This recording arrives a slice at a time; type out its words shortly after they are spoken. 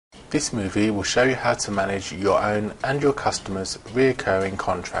This movie will show you how to manage your own and your customers' recurring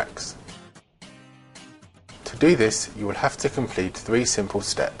contracts. To do this, you will have to complete 3 simple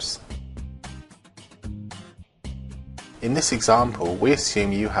steps. In this example, we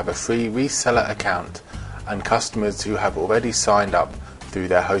assume you have a free reseller account and customers who have already signed up through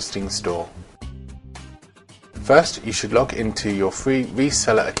their hosting store. First, you should log into your free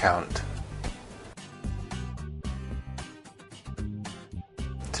reseller account.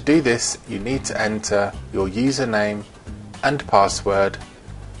 To do this, you need to enter your username and password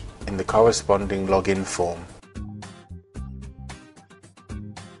in the corresponding login form.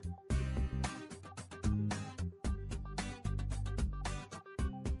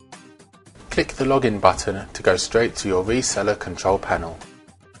 Click the login button to go straight to your reseller control panel.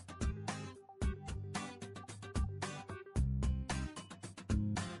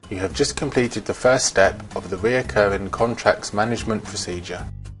 You have just completed the first step of the recurring contracts management procedure.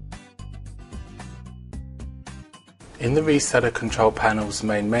 In the reseller control panel's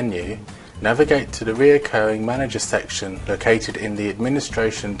main menu, navigate to the recurring manager section located in the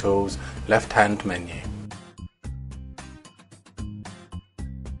administration tools left-hand menu.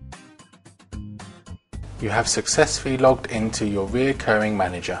 You have successfully logged into your recurring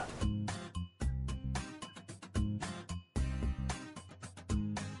manager.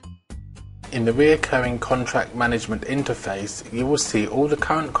 In the recurring contract management interface, you will see all the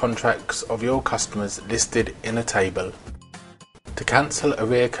current contracts of your customers listed in a table. To cancel a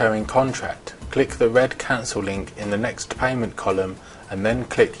recurring contract, click the red cancel link in the next payment column and then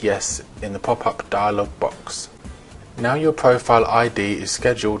click yes in the pop-up dialog box. Now your profile ID is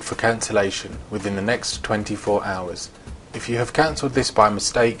scheduled for cancellation within the next 24 hours. If you have cancelled this by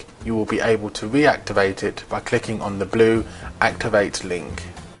mistake, you will be able to reactivate it by clicking on the blue Activate link.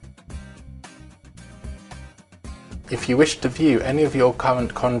 If you wish to view any of your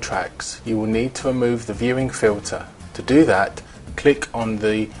current contracts, you will need to remove the viewing filter. To do that, click on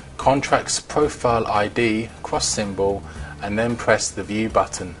the Contracts Profile ID cross symbol and then press the View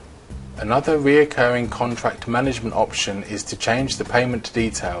button. Another recurring contract management option is to change the payment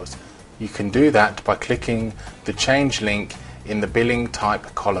details. You can do that by clicking the Change link in the Billing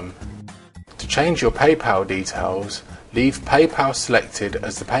Type column. To change your PayPal details, leave PayPal selected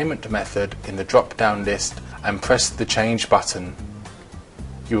as the payment method in the drop-down list and press the Change button.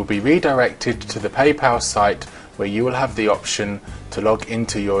 You will be redirected to the PayPal site where you will have the option to log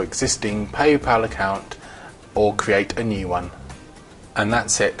into your existing PayPal account or create a new one. And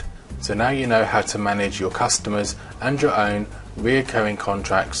that's it. So now you know how to manage your customers and your own recurring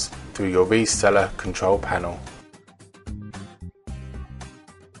contracts through your reseller control panel.